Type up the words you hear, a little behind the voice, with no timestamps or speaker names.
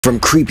From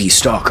creepy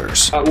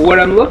stalkers. What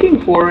I'm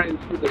looking for is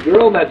for the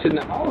girl that's in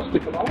the house to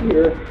come out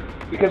here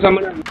because I'm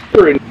going to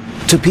murder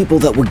her. To people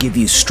that will give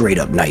you straight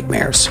up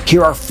nightmares,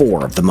 here are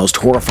 4 of the most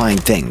horrifying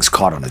things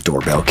caught on a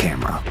doorbell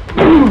camera.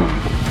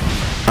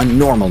 A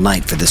normal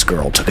night for this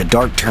girl took a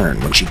dark turn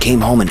when she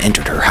came home and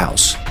entered her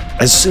house.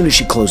 As soon as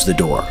she closed the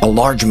door, a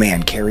large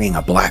man carrying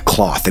a black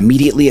cloth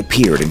immediately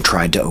appeared and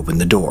tried to open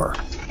the door.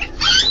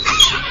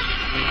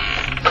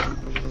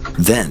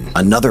 Then,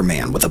 another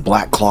man with a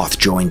black cloth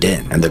joined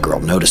in, and the girl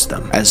noticed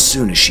them. As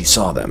soon as she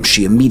saw them,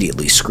 she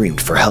immediately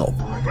screamed for help.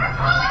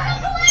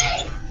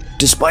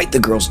 Despite the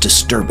girl's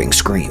disturbing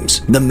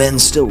screams, the men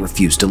still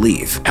refused to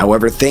leave.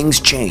 However, things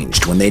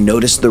changed when they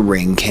noticed the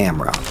Ring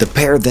camera. The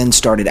pair then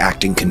started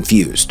acting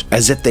confused,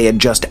 as if they had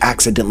just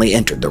accidentally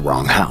entered the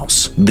wrong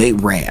house. They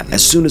ran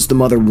as soon as the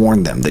mother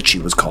warned them that she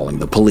was calling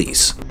the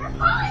police.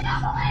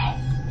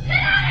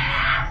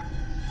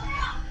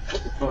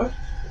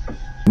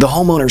 The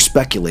homeowner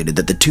speculated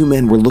that the 2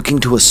 men were looking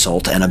to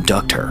assault and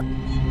abduct her.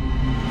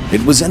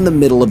 It was in the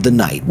middle of the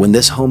night when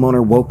this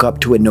homeowner woke up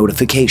to a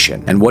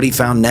notification, and what he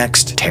found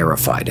next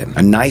terrified him.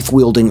 A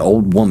knife-wielding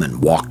old woman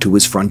walked to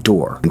his front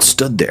door and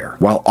stood there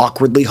while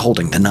awkwardly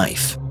holding the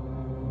knife.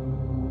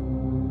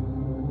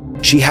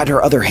 She had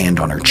her other hand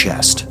on her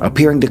chest,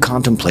 appearing to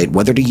contemplate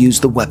whether to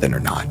use the weapon or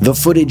not. The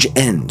footage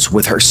ends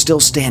with her still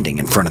standing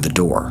in front of the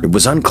door. It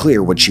was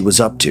unclear what she was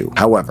up to.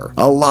 However,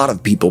 a lot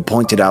of people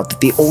pointed out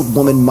that the old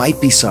woman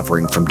might be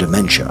suffering from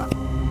dementia.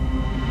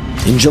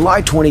 In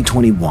July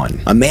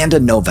 2021, Amanda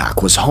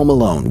Novak was home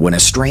alone when a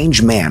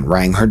strange man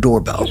rang her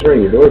doorbell. Just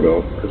ring your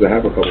doorbell because I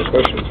have a couple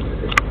questions.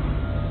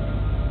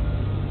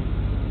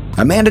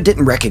 Amanda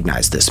didn't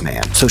recognize this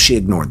man, so she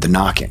ignored the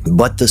knocking.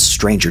 But the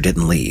stranger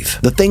didn't leave.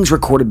 The things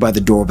recorded by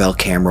the doorbell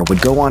camera would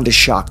go on to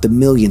shock the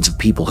millions of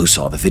people who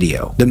saw the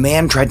video. The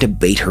man tried to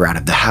bait her out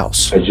of the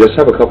house. I just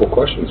have a couple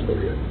questions for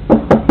you.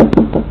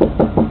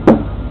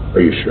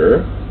 Are you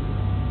sure?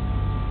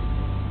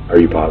 Are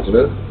you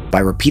positive? By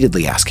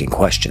repeatedly asking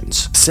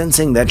questions.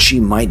 Sensing that she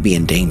might be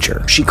in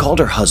danger, she called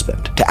her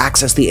husband to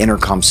access the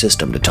intercom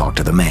system to talk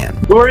to the man.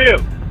 Who are you?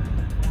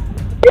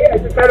 Hey, I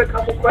just had a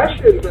couple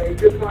questions. I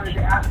just wanted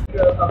to ask you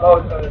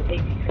about the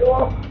TV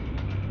show.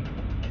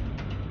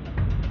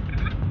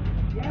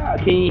 Yeah,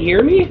 can you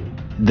hear me?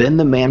 Then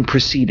the man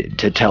proceeded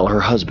to tell her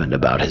husband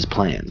about his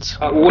plans.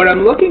 What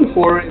I'm looking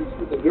for is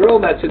for the girl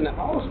that's in the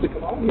house to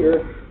come out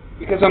here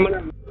because I'm going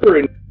to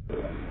murder her.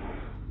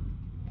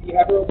 Can you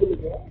have her open the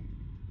door?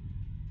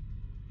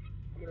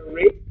 I'm going to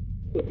rape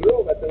the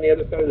girl that's on the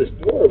other side of this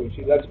door when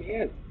she lets me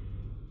in.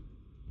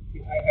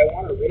 I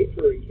want to rape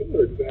her and kill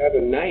her because I have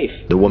a knife.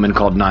 The woman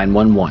called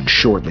 911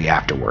 shortly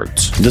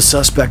afterwards. The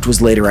suspect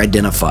was later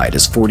identified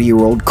as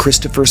 40-year-old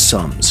Christopher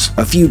Sums,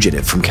 a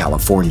fugitive from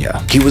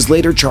California. He was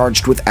later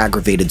charged with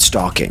aggravated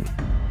stalking.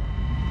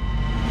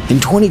 In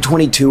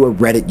 2022, a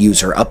Reddit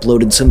user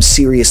uploaded some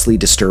seriously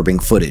disturbing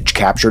footage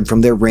captured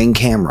from their Ring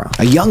camera.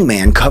 A young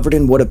man covered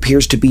in what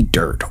appears to be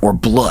dirt or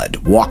blood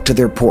walked to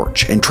their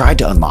porch and tried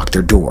to unlock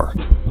their door.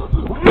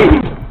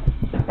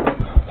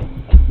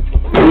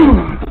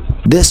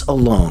 This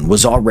alone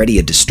was already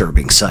a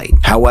disturbing sight.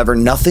 However,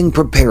 nothing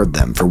prepared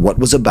them for what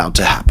was about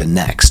to happen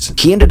next.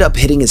 He ended up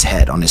hitting his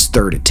head on his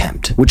 3rd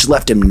attempt, which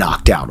left him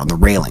knocked out on the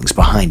railings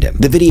behind him.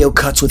 The video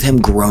cuts with him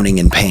groaning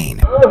in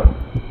pain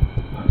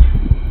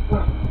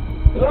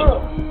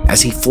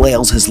as he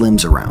flails his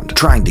limbs around,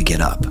 trying to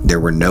get up. There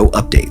were no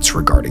updates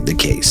regarding the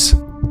case.